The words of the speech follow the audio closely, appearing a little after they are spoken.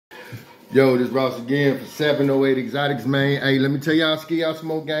Yo, this Ross again for 708 Exotics, man. Hey, let me tell y'all, ski y'all some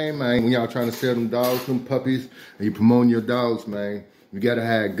more game, man. When y'all trying to sell them dogs, them puppies, and you promoting your dogs, man, you gotta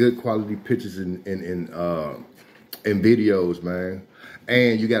have good quality pictures and videos, man.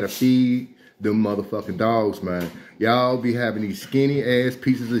 And you gotta feed them motherfucking dogs, man. Y'all be having these skinny ass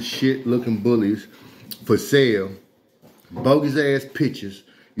pieces of shit looking bullies for sale, bogus ass pictures,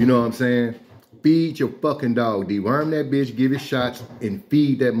 you know what I'm saying? Feed your fucking dog. Deworm that bitch, give it shots, and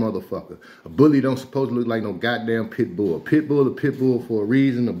feed that motherfucker. A bully don't supposed to look like no goddamn pit bull. A pit bull for a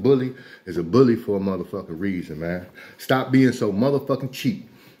reason. A bully is a bully for a motherfucking reason, man. Stop being so motherfucking cheap.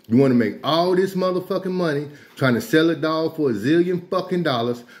 You want to make all this motherfucking money trying to sell a dog for $1 zillion fucking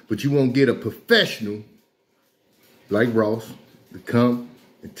dollars, but you won't get a professional like Ross to come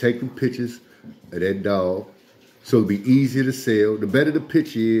and take the pictures of that dog. So it'll be easier to sell. The better the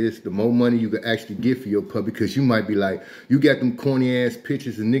picture is, the more money you can actually get for your puppy. Because you might be like, you got them corny ass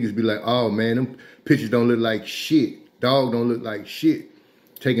pictures and niggas be like, oh man, them pictures don't look like shit. Dog don't look like shit.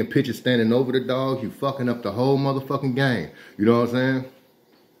 Taking pictures standing over the dog, you fucking up the whole motherfucking game. You know what I'm saying?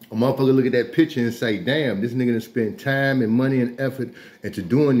 A motherfucker look at that picture and say, damn, this nigga done spend time and money and effort into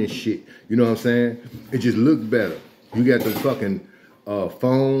doing this shit. You know what I'm saying? It just look better. You got the fucking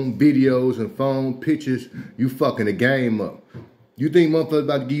phone videos and phone pictures, you fucking the game up. You think motherfuckers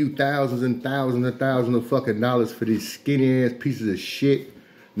about to give you thousands and thousands and thousands of fucking dollars for these skinny ass pieces of shit?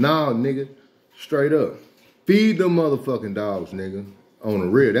 Nah, nigga. Straight up. Feed them motherfucking dogs, nigga. On the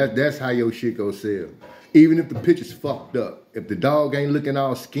real. That's how your shit go sell. Even if the picture's fucked up. If the dog ain't looking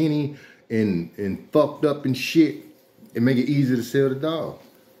all skinny and fucked up and shit, it make it easier to sell the dog.